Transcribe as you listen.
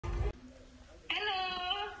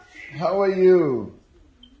How are you?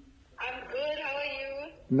 I'm good. How are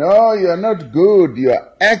you? No, you're not good.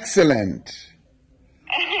 You're excellent.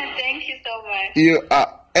 Thank you so much. You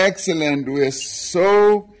are excellent. We're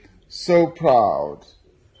so proud.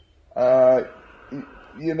 Uh,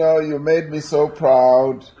 you made me so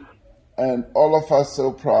proud, and all of us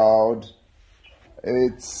so proud.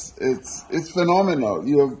 It's phenomenal.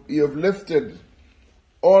 You've lifted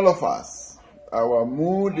all of us. Our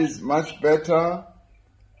mood is much better.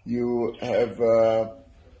 You have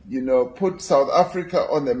put South Africa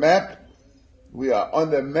on the map. We are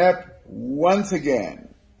on the map once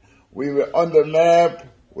again. We were on the map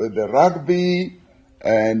with the rugby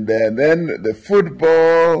and then the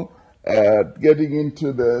football, getting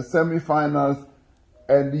into the semifinals,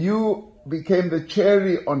 and you became the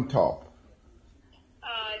cherry on top.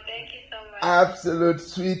 Thank you so much. Absolute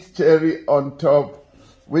sweet cherry on top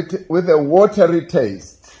with a watery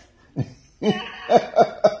taste.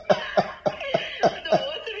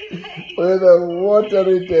 With a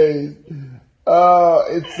watery taste. Oh,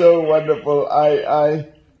 it's so wonderful.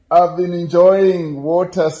 I've been enjoying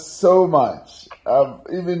water so much. I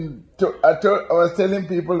was telling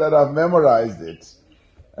people that I've memorized it,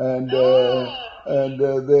 and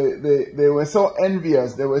they were so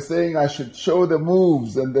envious. They were saying I should show the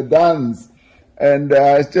moves and the dance, and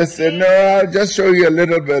I just said, no, I'll just show you a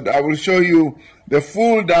little bit. I will show you the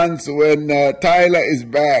full dance when Tyla is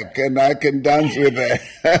back and I can dance with her.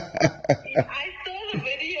 I saw the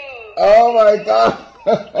video. Oh my God.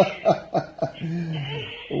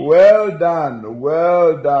 Well done,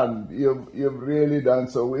 well done. You've really done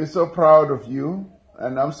so. We're so proud of you,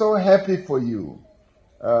 and I'm so happy for you.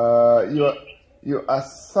 You are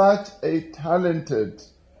such a talented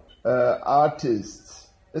artist.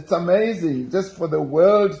 It's amazing just for the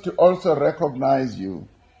world to also recognize you.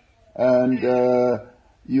 And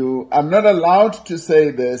I'm not allowed to say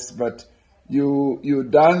this, but you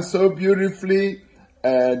dance so beautifully,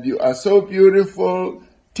 and you are so beautiful.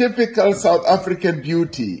 Typical South African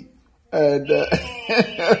beauty, and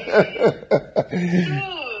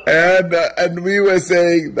and we were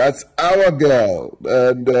saying that's our girl,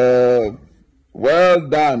 and well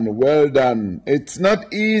done, well done. It's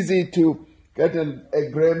not easy to get a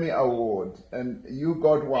Grammy award, and you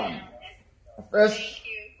got one, first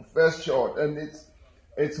shot, and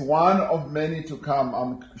it's one of many to come.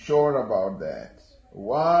 I'm sure about that.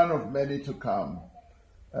 One of many to come,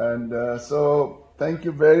 and so. Thank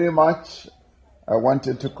you very much. I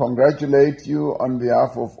wanted to congratulate you on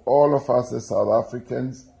behalf of all of us as South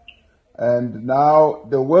Africans. And now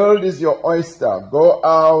the world is your oyster. Go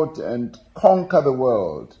out and conquer the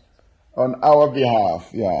world on our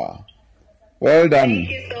behalf. Yeah. Well done.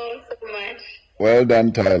 Thank you so much. Well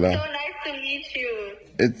done, Tyla. So nice to meet you.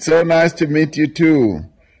 It's so nice to meet you too.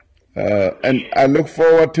 And I look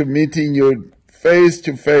forward to meeting you face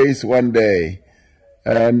to face one day.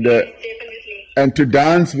 And Definitely. And to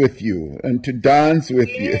dance with you,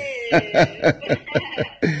 you.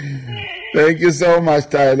 Thank you so much,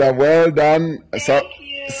 Tyla. Well done. Thank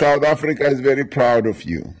you. South Africa is very proud of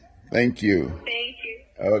you. Thank you. Thank you.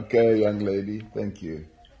 Okay, young lady. Thank you.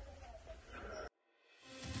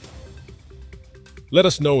 Let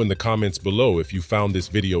us know in the comments below if you found this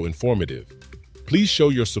video informative. Please show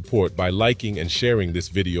your support by liking and sharing this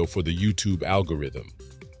video for the YouTube algorithm.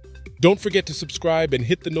 Don't forget to subscribe and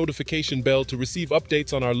hit the notification bell to receive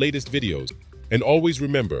updates on our latest videos. And always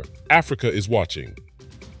remember, Africa is watching.